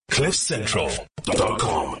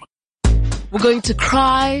CliffCentral.com. We're going to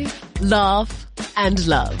cry, laugh, and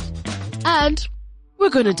love. And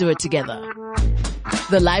we're going to do it together.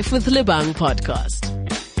 The Life with Lebang podcast.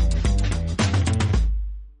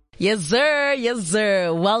 Yes, sir. Yes,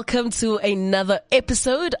 sir. Welcome to another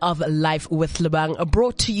episode of Life with Lebang,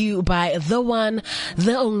 brought to you by the one,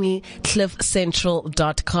 the only,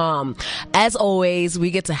 CliffCentral.com. As always,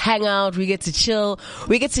 we get to hang out, we get to chill,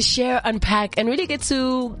 we get to share, unpack, and really get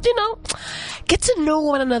to, get to know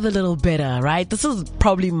one another a little better, right? This is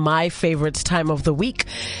probably my favorite time of the week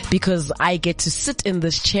because I get to sit in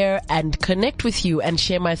this chair and connect with you and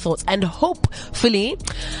share my thoughts and hopefully,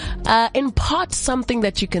 impart something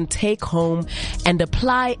that you can take home and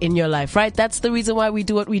apply in your life, right? That's the reason why we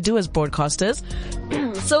do what we do as broadcasters.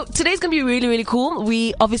 So today's going to be really, really cool.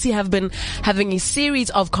 We obviously have been having a series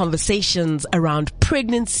of conversations around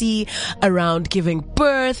pregnancy, around giving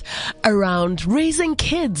birth, around raising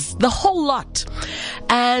kids, the whole lot.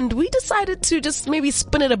 And we decided to just maybe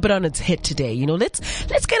spin it a bit on its head today.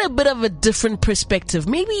 Let's get a bit of a different perspective.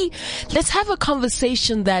 Maybe let's have a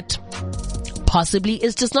conversation that possibly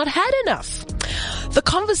is just not had enough. The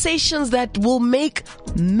conversations that will make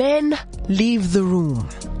men leave the room.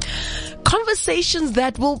 Conversations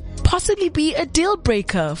that will possibly be a deal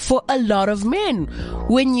breaker for a lot of men.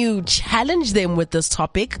 When you challenge them with this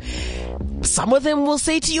topic, some of them will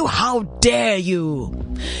say to you, "How dare you?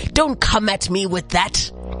 Don't come at me with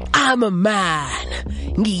that. I'm a man.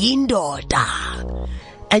 Ngiyindoda."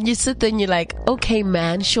 And you sit there and you're like, "Okay,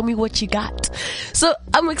 man, show me what you got." So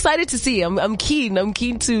I'm excited to see. I'm keen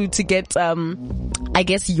to get, I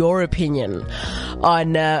guess, your opinion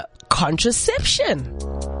on, contraception.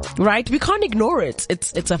 Right? We can't ignore it.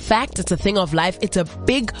 It's a fact. It's a thing of life. It's a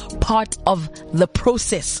big part of the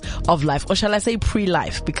process of life. Or shall I say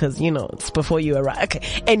pre-life? Because, it's before you arrive. Okay.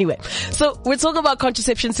 Anyway. So we're talking about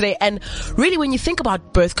contraception today. And really when you think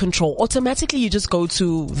about birth control, automatically you just go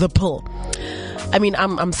to the pill. I mean,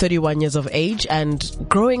 I'm 31 years of age, and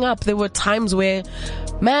growing up, there were times where,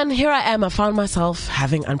 man, here I am. I found myself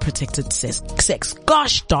having unprotected sex.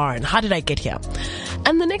 Gosh darn. How did I get here?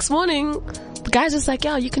 And the next morning, the guy's just like,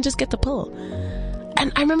 "Yeah, you can just get the pill."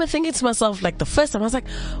 And I remember thinking to myself, like, the first time I was like,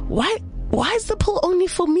 why is the pill only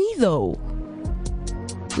for me though?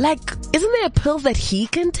 Like, isn't there a pill that he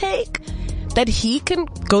can take? That he can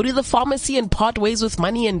go to the pharmacy and part ways with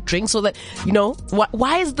money and drink so that,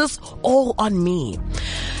 why is this all on me?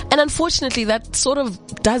 And unfortunately, that sort of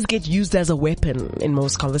does get used as a weapon in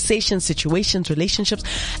most conversations, situations, relationships.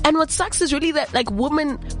 And what sucks is really that, like,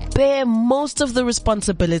 women bear most of the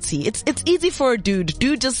responsibility. It's easy for a dude.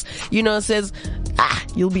 Dude just, says,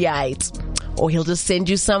 "you'll be alright." Or he'll just send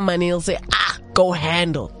you some money. He'll say, "go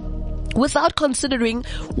handle." Without considering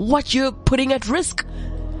what you're putting at risk.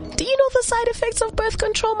 Do you know the side effects of birth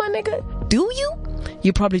control, my nigga? Do you?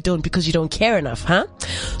 You probably don't because you don't care enough, huh?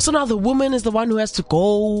 So now the woman is the one who has to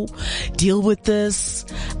go deal with this.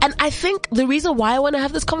 And I think the reason why I want to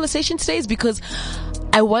have this conversation today is because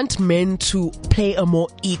I want men to play a more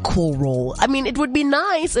equal role. I mean, it would be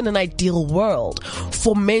nice in an ideal world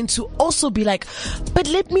for men to also be like, but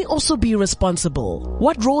let me also be responsible.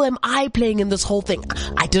 What role am I playing in this whole thing?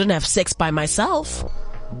 I didn't have sex by myself.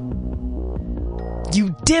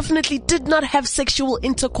 You definitely did not have sexual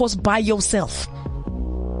intercourse by yourself.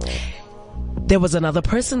 There was another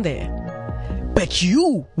person there. But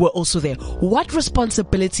you were also there. What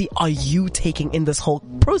responsibility are you taking in this whole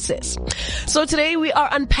process? So today we are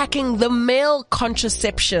unpacking the male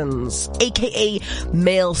contraceptions, aka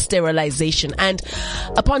male sterilization. And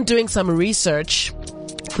upon doing some research,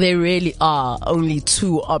 there really are only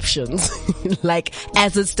two options. Like,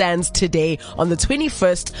 as it stands today on the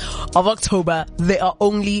 21st of October, there are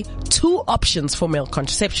only two options for male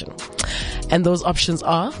contraception. And those options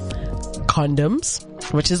are condoms,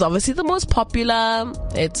 which is obviously the most popular.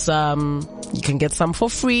 It's, you can get some for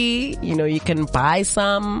free. You can buy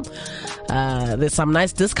some. There's some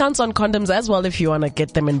nice discounts on condoms as well if you want to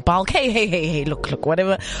get them in bulk. Hey, look,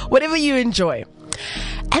 whatever you enjoy.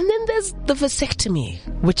 And then there's the vasectomy,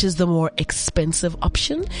 which is the more expensive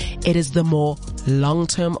option. It is the more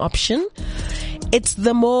long-term option. It's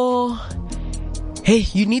the more, hey,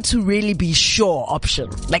 you need to really be sure option.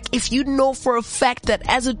 Like, if you know for a fact that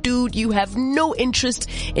as a dude you have no interest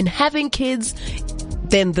in having kids,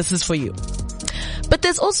 then this is for you. But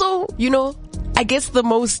there's also, I guess the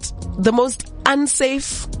most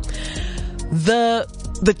unsafe,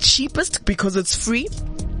 the cheapest because it's free.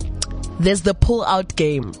 There's the pull-out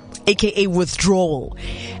game, aka withdrawal,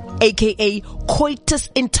 aka coitus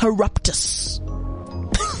interruptus.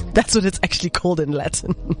 That's what it's actually called in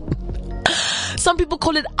Latin. Some people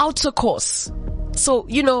call it outer course. So,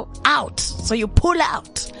 out. So you pull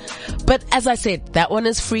out. But as I said, that one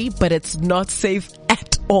is free, but it's not safe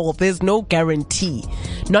at all. There's no guarantee.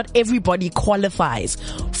 Not everybody qualifies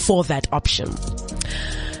for that option.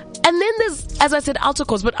 And then there's, as I said, outer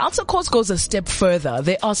course, but outer course goes a step further.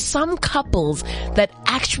 There are some couples that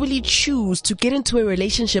actually choose to get into a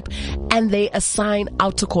relationship and they assign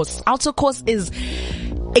outer course. Outer course is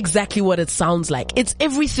exactly what it sounds like. It's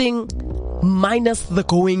everything minus the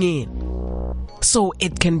going in. So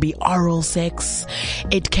it can be oral sex,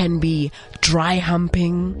 it can be dry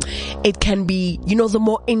humping, it can be, the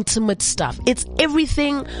more intimate stuff. It's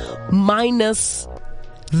everything minus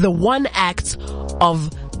the one act of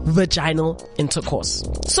vaginal intercourse.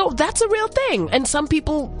 So that's a real thing. And some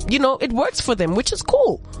people, it works for them, which is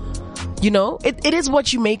cool. It is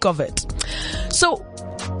what you make of it. So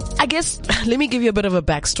I guess, let me give you a bit of a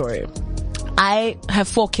backstory. I have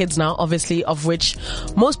 4 kids now, obviously, of which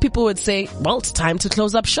most people would say, well, it's time to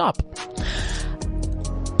close up shop.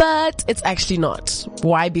 But it's actually not.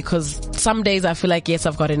 Why? Because some days I feel like, yes,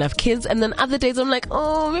 I've got enough kids. And then other days I'm like,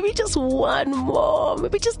 oh, maybe just one more.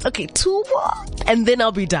 Maybe just, 2 more. And then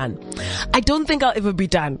I'll be done. I don't think I'll ever be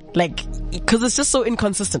done. Cause it's just so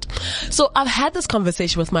inconsistent. So I've had this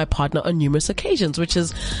conversation with my partner on numerous occasions, which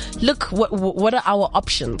is, look, what are our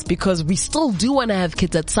options? Because we still do want to have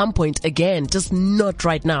kids at some point again, just not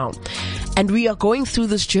right now. And we are going through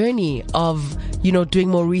this journey of, doing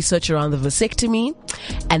more research around the vasectomy.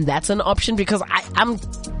 And that's an option because I'm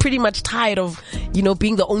pretty much tired of,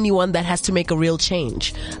 being the only one that has to make a real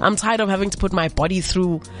change. I'm tired of having to put my body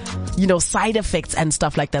through, side effects and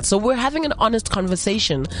stuff like that. So we're having an honest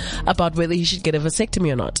conversation about whether he should get a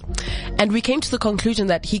vasectomy or not. And we came to the conclusion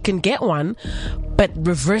that he can get one, but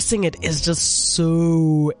reversing it is just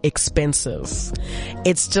so expensive.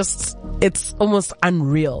 It's almost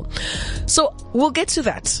unreal. So we'll get to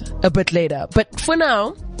that a bit later. But for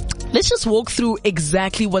now, let's just walk through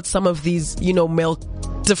exactly what some of these,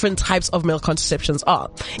 different types of male contraceptions are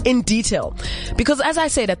in detail. Because as I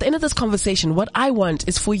said, at the end of this conversation, what I want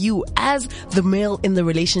is for you as the male in the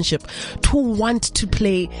relationship to want to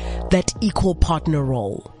play that equal partner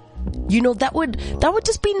role. That would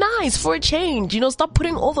just be nice for a change. Stop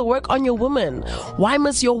putting all the work on your woman. Why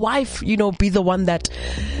must your wife, be the one that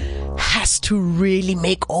has to really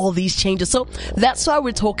make all these changes? So that's why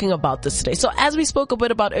we're talking about this today. So as we spoke a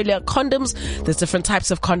bit about earlier, condoms, there's different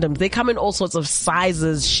types of condoms. They come in all sorts of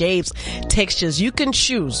sizes, shapes, textures. You can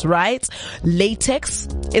choose, right? Latex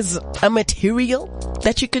is a material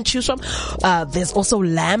that you can choose from. There's also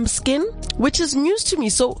lambskin, which is news to me.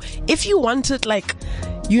 So if you want it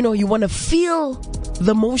you want to feel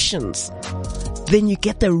the motions, then you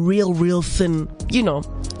get the real thin, you know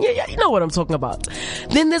what I'm talking about.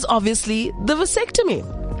 Then there's obviously the vasectomy,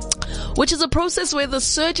 which is a process where the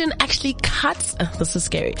surgeon actually cuts, this is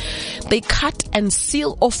scary, they cut and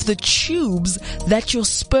seal off the tubes that your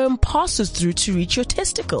sperm passes through to reach your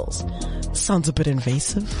testicles. Sounds a bit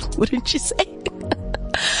invasive, wouldn't you say?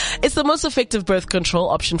 It's the most effective birth control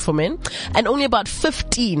option for men, and only about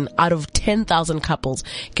 15 out of 10,000 couples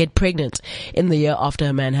get pregnant in the year after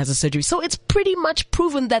a man has a surgery. So it's pretty much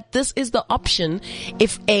proven that this is the option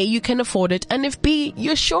if A, you can afford it, and if B,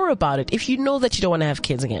 you're sure about it. If you know that you don't want to have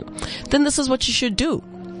kids again, then this is what you should do.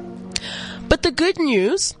 But the good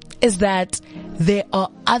news is that there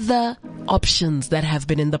are other options that have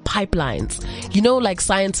been in the pipelines.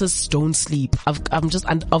 Scientists don't sleep. I'm just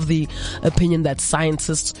of the opinion that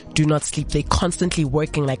scientists do not sleep. They're constantly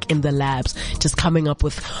working in the labs, just coming up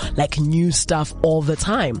with new stuff all the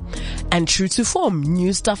time. And true to form,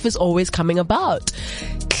 new stuff is always coming about.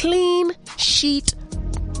 Clean sheet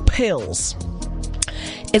pills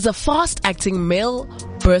is a fast-acting male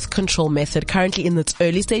birth control method currently in its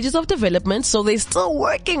early stages of development, so they're still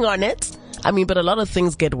working on it. But a lot of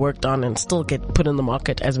things get worked on and still get put in the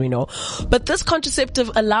market, as we know. But this contraceptive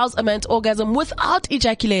allows a man to orgasm without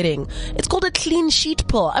ejaculating. It's called a clean sheet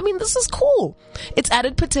pill. This is cool. It's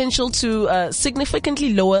added potential to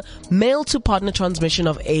significantly lower male-to-partner transmission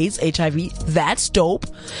of AIDS, HIV. That's dope.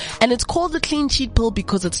 And it's called the clean sheet pill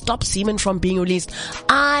because it stops semen from being released.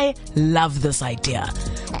 I love this idea.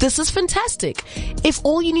 This is fantastic. If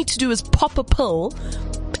all you need to do is pop a pill,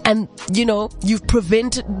 and you've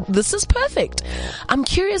prevented, this is perfect. I'm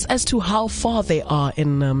curious as to how far they are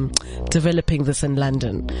in developing this in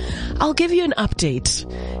London. I'll give you an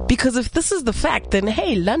update, because if this is the fact, then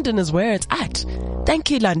hey, London is where it's at. Thank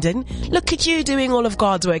you, London. Look at you doing all of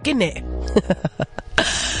God's work, isn't it?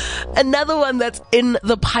 Another one that's in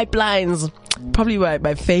the pipelines, probably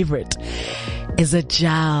my favorite, is a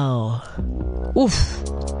gel. Oof.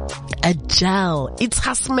 A gel. It's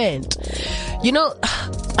harassment. You know,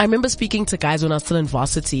 I remember speaking to guys when I was still in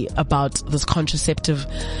varsity about this contraceptive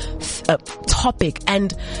topic,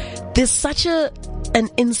 and there's such an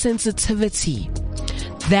insensitivity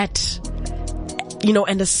that, you know,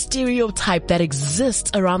 and a stereotype that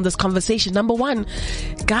exists around this conversation. Number one,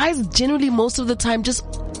 guys generally most of the time just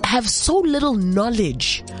have so little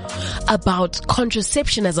knowledge about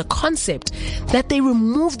contraception as a concept that they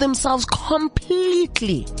remove themselves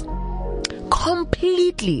completely.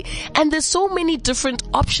 And there's so many different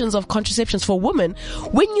options of contraceptions for women.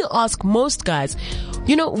 When you ask most guys,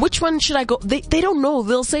 you know, which one should I go? They don't know.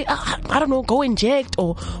 They'll say, I don't know, go inject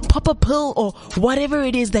or pop a pill or whatever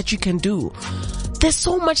it is that you can do. There's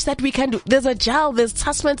so much that we can do. There's a gel, there's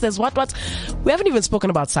tussment, there's what. We haven't even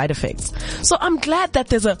spoken about side effects. So I'm glad that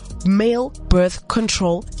there's a male birth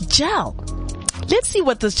control gel. Let's see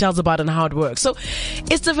what this gel's about and how it works. So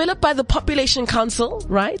it's developed by the Population Council,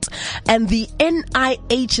 right? And the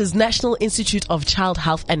NIH's National Institute of Child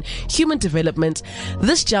Health and Human Development.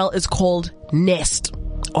 This gel is called Nest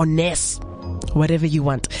or Ness, whatever you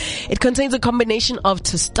want. It contains a combination of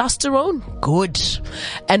testosterone, good,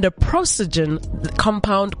 and a prostogen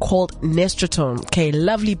compound called nestrotone. Okay,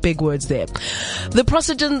 lovely big words there. The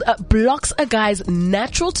prostogen blocks a guy's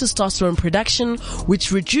natural testosterone production,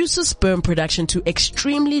 which reduces sperm production to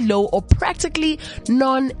extremely low or practically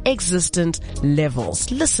non-existent levels.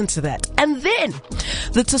 Listen to that. And then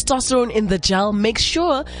the testosterone in the gel makes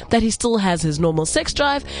sure that he still has his normal sex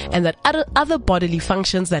drive and that other bodily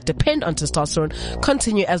functions that depend on testosterone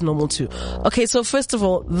continue as normal too. Okay, so first of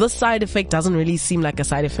all, the side effect doesn't really seem like a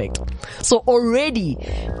side effect. So already,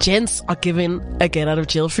 gents are given a get out of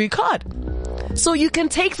jail free card. So you can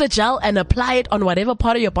take the gel and apply it on whatever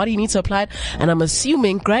part of your body you need to apply it. And I'm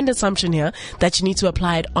assuming, grand assumption here, that you need to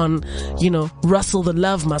apply it on, you know, Russell the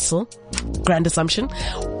love muscle. Grand assumption.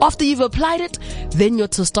 After you've applied it, then your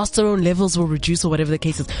testosterone levels will reduce or whatever the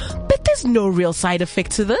case is. But there's no real side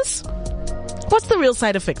effect to this. What's the real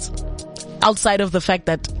side effect? Outside of the fact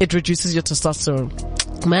that it reduces your testosterone.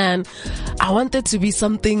 Man, I want there to be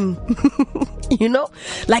something, you know,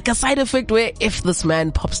 like a side effect where if this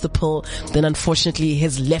man pops the pill, then unfortunately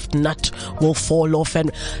his left nut will fall off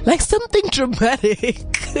and like something dramatic.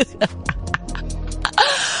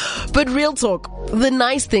 But real talk, the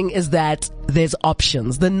nice thing is that there's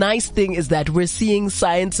options. The nice thing is that we're seeing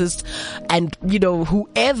scientists and, you know,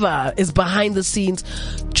 whoever is behind the scenes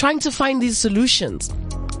trying to find these solutions,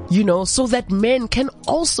 you know, so that men can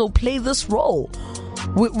also play this role.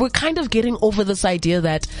 We're kind of getting over this idea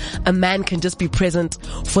that a man can just be present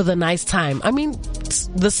for the nice time. I mean,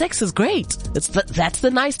 the sex is great. That's the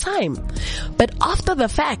nice time. But after the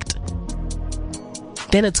fact,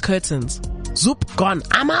 then it's curtains. Zoop, gone.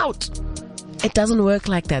 I'm out. It doesn't work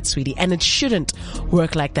like that, sweetie. And it shouldn't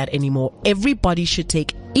work like that anymore. Everybody should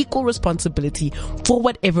take equal responsibility for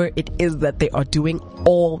whatever it is that they are doing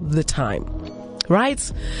all the time. Right?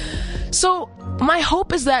 So my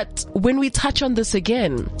hope is that when we touch on this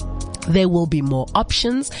again, there will be more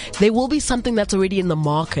options. There will be something that's already in the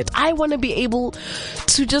market. I want to be able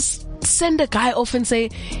to just send a guy off and say,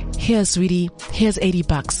 here, sweetie, here's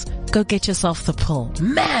 $80. Go get yourself the pill.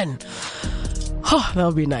 Man. Oh,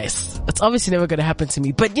 that'll be nice. It's obviously never going to happen to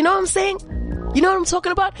me, but you know what I'm saying? You know what I'm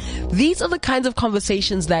talking about? These are the kinds of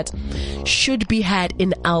conversations that should be had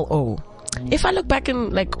in LO. If I look back in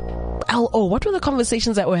like LO, what were the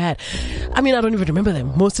conversations that were had? I mean, I don't even remember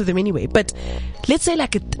them, most of them anyway, but let's say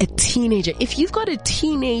like a teenager. If you've got a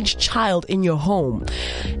teenage child in your home,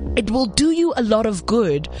 it will do you a lot of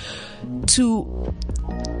good to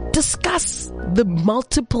discuss the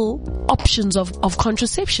multiple options of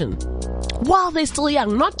contraception while they're still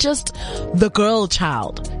young, not just the girl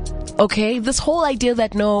child. Okay, this whole idea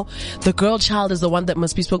that no, the girl child is the one that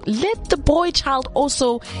must be spoken. Let the boy child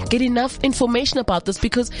also get enough information about this,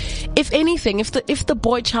 because if anything, if the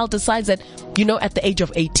boy child decides that, you know, at the age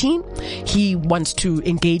of 18, he wants to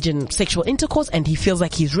engage in sexual intercourse and he feels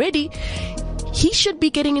like he's ready, he should be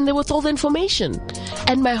getting in there with all the information.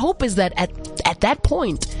 And my hope is that at that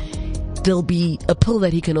point, there'll be a pill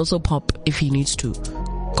that he can also pop if he needs to.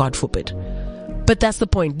 God forbid. But that's the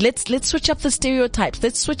point. Let's switch up the stereotypes.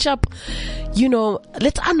 Let's switch up, you know,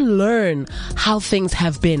 let's unlearn how things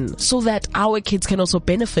have been so that our kids can also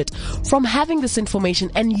benefit from having this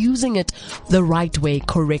information and using it the right way,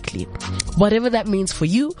 correctly. Whatever that means for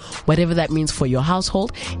you, whatever that means for your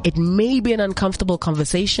household, it may be an uncomfortable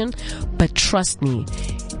conversation, but trust me,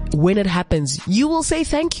 when it happens, you will say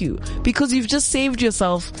thank you, because you've just saved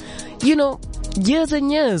yourself, you know, years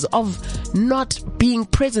and years of not being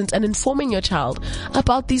present and informing your child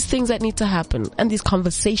about these things that need to happen and these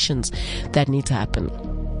conversations that need to happen.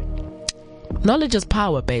 Knowledge is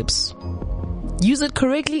power, babes. Use it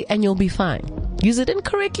correctly and you'll be fine. Use it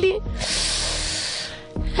incorrectly,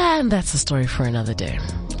 and that's a story for another day.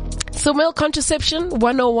 So male contraception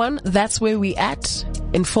 101, that's where we at.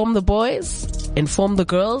 Inform the boys, inform the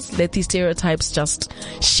girls, let these stereotypes just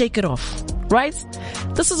shake it off, right?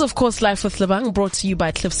 This is, of course, Life with Lebang, brought to you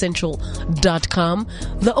by cliffcentral.com,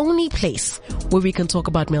 the only place where we can talk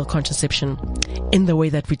about male contraception in the way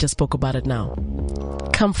that we just spoke about it now.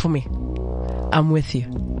 Come for me. I'm with you.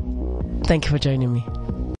 Thank you for joining me.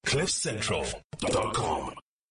 cliffcentral.com